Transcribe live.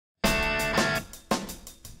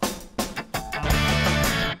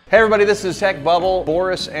Hey everybody, this is TechBubble.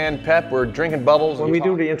 Boris and Pep, we're drinking bubbles. When we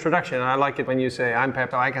do the introduction, I like it when you say I'm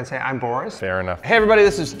Pep, so I can say I'm Boris. Fair enough. Hey everybody,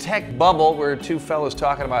 this is TechBubble. We're two fellas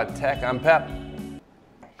talking about tech. I'm Pep.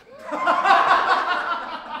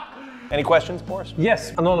 Any questions, Boris?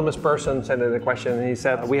 Yes, anonymous person sent in a question and he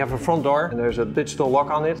said, we have a front door and there's a digital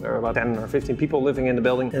lock on it. There are about 10 or 15 people living in the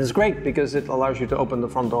building. And it's great because it allows you to open the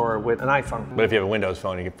front door with an iPhone. But if you have a Windows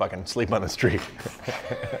phone, you can fucking sleep on the street.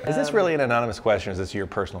 Is this really an anonymous question or is this your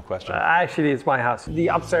personal question? Actually, it's my house. The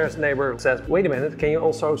upstairs neighbor says, wait a minute, can you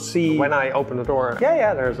also see when I open the door?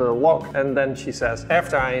 Yeah, there's a lock. And then she says,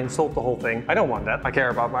 after I installed the whole thing, I don't want that. I care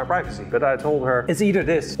about my privacy. But I told her, it's either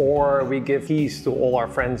this or we give keys to all our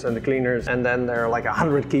friends and the cleaners. And then there are like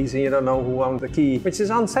 100 keys and you don't know who owns the key, which is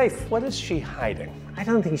unsafe. What is she hiding? I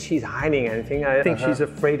don't think she's hiding anything. I think she's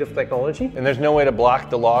afraid of technology. And there's no way to block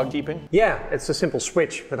the log keeping? Yeah, it's a simple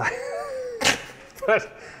switch, but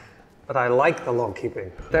but I like the log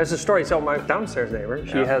keeping. There's a story, so my downstairs neighbor,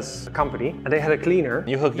 she has a company and they had a cleaner.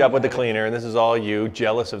 You hooked up with the cleaner and this is all you,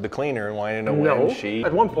 jealous of the cleaner and wanting to know when she...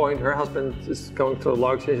 At one point her husband is going through the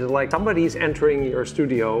logs and she's like, somebody's entering your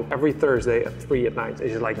studio every Thursday at 3 at night. And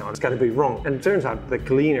she's like, no, it's gotta be wrong. And it turns out the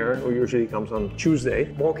cleaner, who usually comes on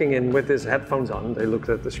Tuesday, walking in with his headphones on, they looked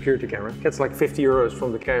at the security camera, gets like 50 euros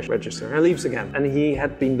from the cash register and leaves again. And he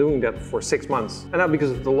had been doing that for 6 months. And now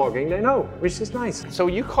because of the logging, they know, which is nice. So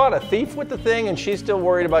you caught a thief with the thing and she's still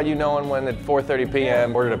worried about you knowing when at 4:30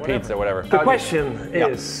 p.m. ordered a pizza or whatever. The question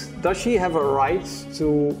is, does she have a right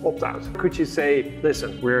to opt out? Could she say,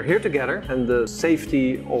 listen, we're here together and the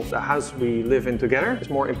safety of the house we live in together is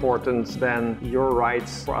more important than your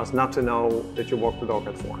rights for us not to know that you walk the dog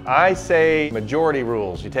at 4? I say majority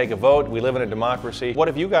rules. You take a vote, we live in a democracy. What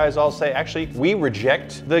if you guys all say, actually, we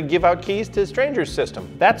reject the give out keys to strangers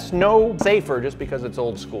system? That's no safer just because it's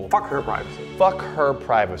old school. Fuck her privacy. Fuck her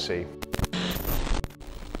privacy.